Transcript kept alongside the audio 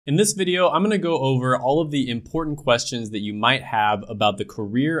In this video, I'm going to go over all of the important questions that you might have about the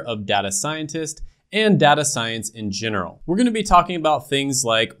career of data scientist and data science in general. We're going to be talking about things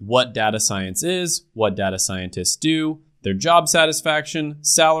like what data science is, what data scientists do, their job satisfaction,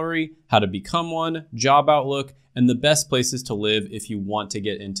 salary, how to become one, job outlook, and the best places to live if you want to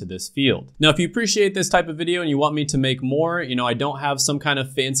get into this field. Now, if you appreciate this type of video and you want me to make more, I don't have some kind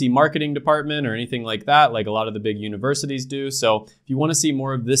of fancy marketing department or anything like that, like a lot of the big universities do. So if you want to see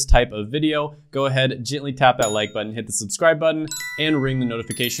more of this type of video, go ahead, gently tap that like button, hit the subscribe button, and ring the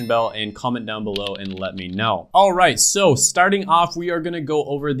notification bell, and comment down below and let me know. All right, so starting off, we are going to go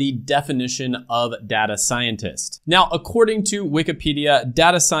over the definition of data scientist. Now, according to Wikipedia,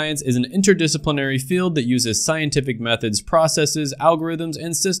 data science is an interdisciplinary field that uses scientific methods, processes, algorithms,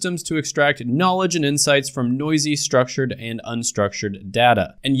 and systems to extract knowledge and insights from noisy, structured, and unstructured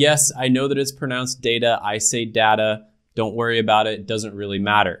data. And yes, I know that it's pronounced data. I say data. Don't worry about it, it doesn't really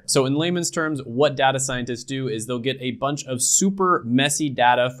matter. So in layman's terms, what data scientists do is they'll get a bunch of super messy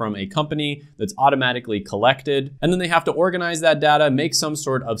data from a company that's automatically collected, and then they have to organize that data, make some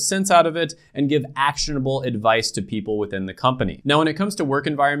sort of sense out of it, and give actionable advice to people within the company. Now, when it comes to work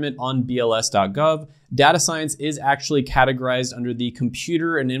environment on bls.gov, data science is actually categorized under the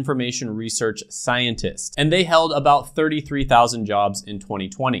computer and information research scientist, and they held about 33,000 jobs in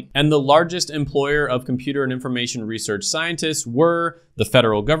 2020. And the largest employer of computer and information research scientists were the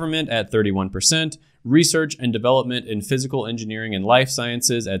federal government at 31%, research and development in physical engineering and life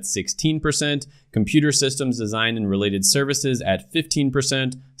sciences at 16%, computer systems design and related services at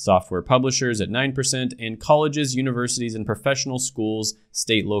 15%, software publishers at 9%, and colleges, universities, and professional schools,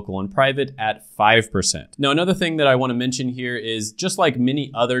 state, local, and private at 5%. Now, another thing that I want to mention here is just like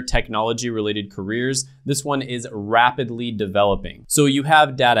many other technology-related careers, this one is rapidly developing. So you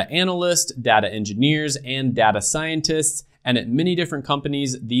have data analysts, data engineers, and data scientists. And at many different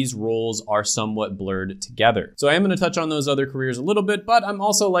companies, these roles are somewhat blurred together. So I am going to touch on those other careers a little bit, but I'm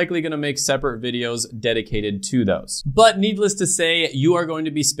also likely going to make separate videos dedicated to those. But needless to say, you are going to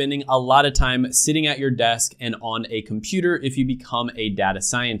be spending a lot of time sitting at your desk and on a computer if you become a data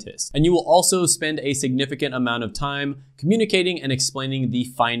scientist. And you will also spend a significant amount of time communicating and explaining the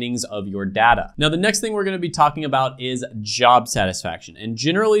findings of your data. Now, the next thing we're going to be talking about is job satisfaction. And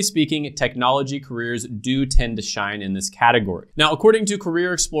generally speaking, technology careers do tend to shine in this category. Now, according to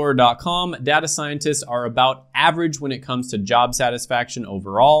careerexplorer.com, data scientists are about average when it comes to job satisfaction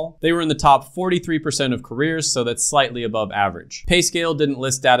overall. They were in the top 43% of careers, so that's slightly above average. Payscale didn't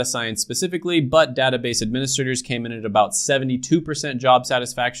list data science specifically, but database administrators came in at about 72% job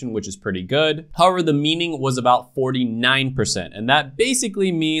satisfaction, which is pretty good. However, the meaning was about 49%, and that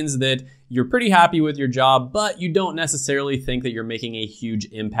basically means that you're pretty happy with your job, but you don't necessarily think that you're making a huge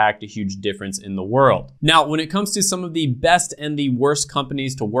impact, a huge difference in the world. Now, when it comes to some of the best and the worst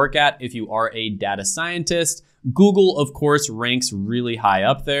companies to work at if you are a data scientist, Google, of course, ranks really high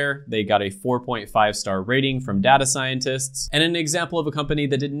up there. They got a 4.5 star rating from data scientists. And an example of a company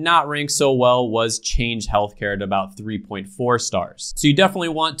that did not rank so well was Change Healthcare at about 3.4 stars. So you definitely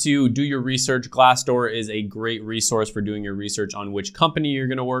want to do your research. Glassdoor is a great resource for doing your research on which company you're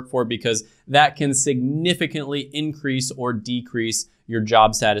going to work for, because that can significantly increase or decrease your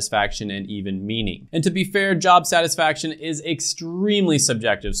job satisfaction and even meaning. And to be fair, job satisfaction is extremely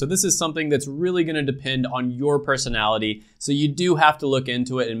subjective. So this is something that's really going to depend on your personality. So you do have to look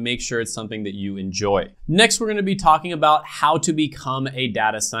into it and make sure it's something that you enjoy. Next, we're going to be talking about how to become a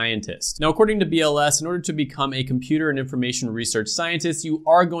data scientist. Now, according to BLS, in order to become a computer and information research scientist, you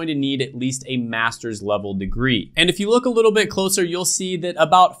are going to need at least a master's level degree. And if you look a little bit closer, you'll see that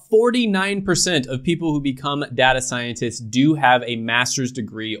about 49% of people who become data scientists do have a master's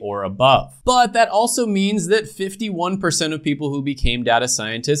degree or above. But that also means that 51% of people who became data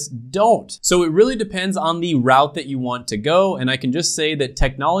scientists don't. So it really depends on the route that you want to go. And I can just say that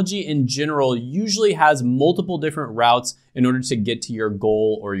technology in general usually has multiple different routes in order to get to your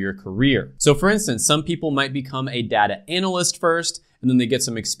goal or your career. So for instance, some people might become a data analyst first, and then they get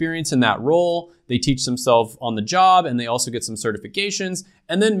some experience in that role. They teach themselves on the job, and they also get some certifications.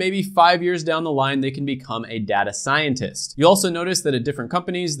 And then maybe 5 years down the line, they can become a data scientist. You also notice that at different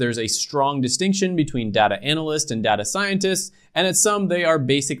companies, there's a strong distinction between data analyst and data scientists. And at some, they are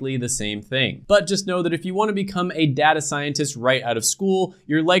basically the same thing. But just know that if you want to become a data scientist right out of school,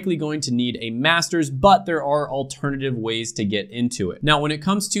 you're likely going to need a master's, but there are alternative ways to get into it. Now, when it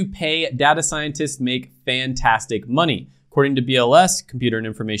comes to pay, data scientists make fantastic money. According to BLS, computer and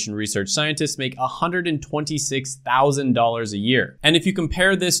information research scientists make $126,000 a year. And if you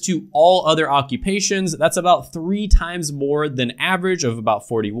compare this to all other occupations, that's about 3 times more than average of about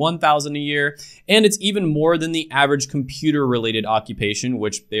 $41,000 a year. And it's even more than the average computer-related occupation,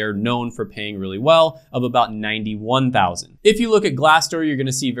 which they are known for paying really well, of about $91,000. If you look at Glassdoor, you're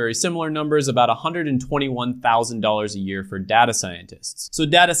gonna see very similar numbers, about $121,000 a year for data scientists. So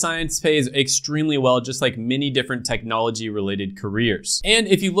data science pays extremely well, just like many different technology-related careers. And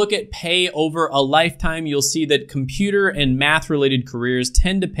if you look at pay over a lifetime, you'll see that computer and math-related careers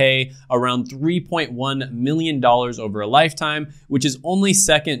tend to pay around $3.1 million over a lifetime, which is only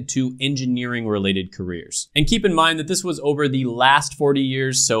second to engineering-related careers. And keep in mind that this was over the last 40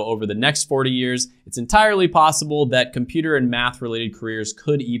 years, so over the next 40 years, it's entirely possible that computer and math-related careers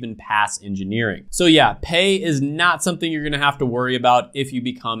could even pass engineering. So yeah, pay is not something you're gonna have to worry about if you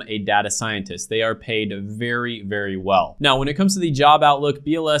become a data scientist. They are paid very, very well. Now, when it comes to the job outlook,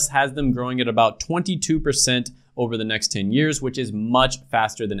 BLS has them growing at about 22% over the next 10 years, which is much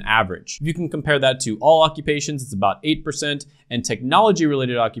faster than average. If you can compare that to all occupations, it's about 8%, and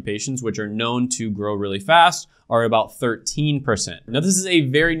technology-related occupations, which are known to grow really fast, are about 13%. Now, this is a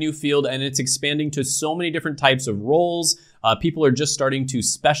very new field, and it's expanding to so many different types of roles. People are just starting to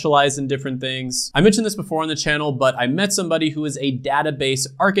specialize in different things. I mentioned this before on the channel, but I met somebody who is a database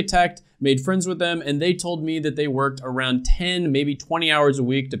architect, made friends with them, and they told me that they worked around 10, maybe 20 hours a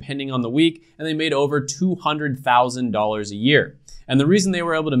week, depending on the week, and they made over $200,000 a year. And the reason they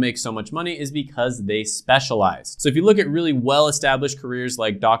were able to make so much money is because they specialized. So if you look at really well-established careers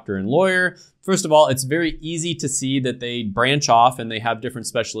like doctor and lawyer, first of all, it's very easy to see that they branch off and they have different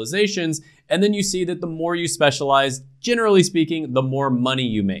specializations. And then you see that the more you specialize, generally speaking, the more money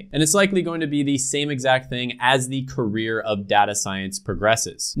you make. And it's likely going to be the same exact thing as the career of data science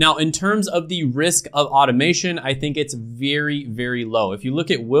progresses. Now, in terms of the risk of automation, I think it's very, very low. If you look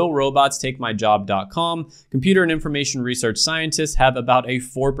at willrobotstakemyjob.com, computer and information research scientists have about a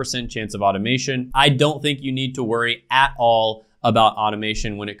 4% chance of automation. I don't think you need to worry at all about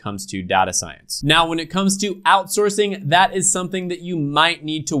automation when it comes to data science. Now, when it comes to outsourcing, that is something that you might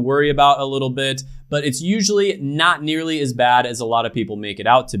need to worry about a little bit, but it's usually not nearly as bad as a lot of people make it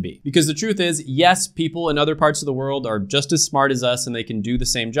out to be. Because the truth is, yes, people in other parts of the world are just as smart as us and they can do the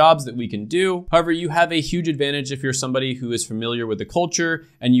same jobs that we can do. However, you have a huge advantage if you're somebody who is familiar with the culture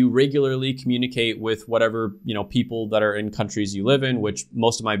and you regularly communicate with whatever, people that are in countries you live in, which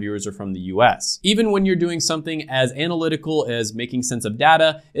most of my viewers are from the US. Even when you're doing something as analytical as making sense of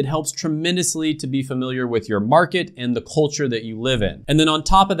data, it helps tremendously to be familiar with your market and the culture that you live in. And then on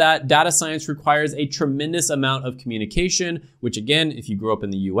top of that, data science requires a tremendous amount of communication, which again, if you grew up in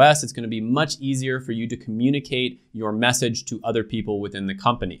the US, it's going to be much easier for you to communicate your message to other people within the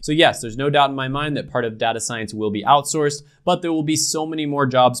company. So yes, there's no doubt in my mind that part of data science will be outsourced, but there will be so many more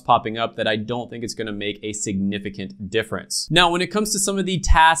jobs popping up that I don't think it's going to make a significant difference. Now, when it comes to some of the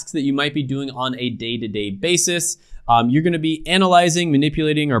tasks that you might be doing on a day-to-day basis, you're going to be analyzing,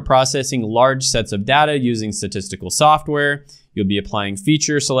 manipulating, or processing large sets of data using statistical software. You'll be applying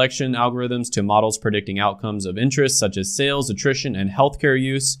feature selection algorithms to models predicting outcomes of interest, such as sales, attrition, and healthcare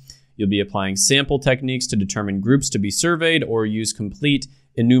use. You'll be applying sample techniques to determine groups to be surveyed or use complete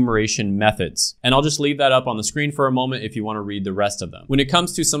enumeration methods. And I'll just leave that up on the screen for a moment if you want to read the rest of them. When it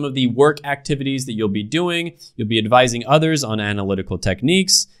comes to some of the work activities that you'll be doing, you'll be advising others on analytical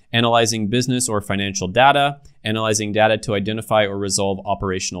techniques, analyzing business or financial data, analyzing data to identify or resolve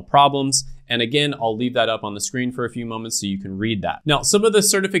operational problems. And again, I'll leave that up on the screen for a few moments so you can read that. Now, some of the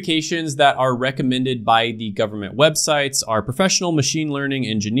certifications that are recommended by the government websites are Professional Machine Learning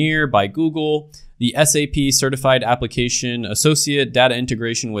Engineer by Google, the SAP Certified Application Associate Data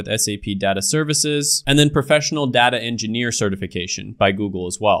Integration with SAP Data Services, and then Professional Data Engineer Certification by Google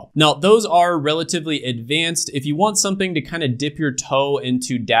as well. Now, those are relatively advanced. If you want something to kind of dip your toe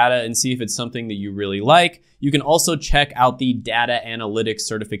into data and see if it's something that you really like, you can also check out the data analytics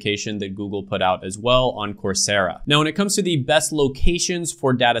certification that Google put out as well on Coursera. Now, when it comes to the best locations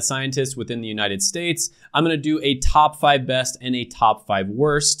for data scientists within the United States, I'm gonna do a top 5 best and a top 5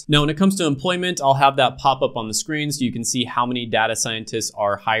 worst. Now, when it comes to employment, I'll have that pop up on the screen so you can see how many data scientists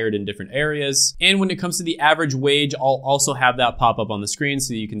are hired in different areas. And when it comes to the average wage, I'll also have that pop up on the screen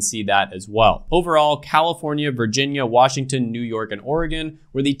so you can see that as well. Overall, California, Virginia, Washington, New York, and Oregon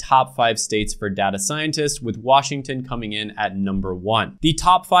were the top 5 states for data scientists, with Washington coming in at number 1. The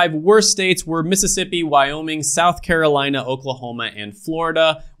top 5 worst states were Mississippi, Wyoming, South Carolina, Oklahoma, and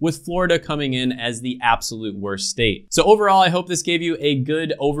Florida, with Florida coming in as the absolute worst state. So overall, I hope this gave you a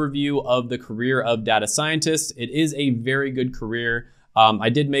good overview of the career of data scientists. It is a very good career. I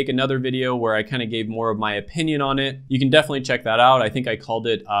did make another video where I kind of gave more of my opinion on it. You can definitely check that out. I think I called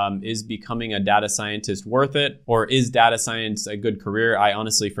it, is becoming a data scientist worth it? Or is data science a good career? I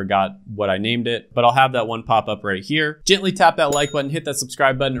honestly forgot what I named it, but I'll have that one pop up right here. Gently tap that like button, hit that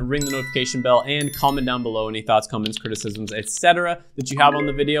subscribe button, ring the notification bell, and comment down below any thoughts, comments, criticisms, etc. that you have on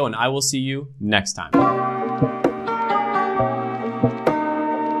the video, and I will see you next time.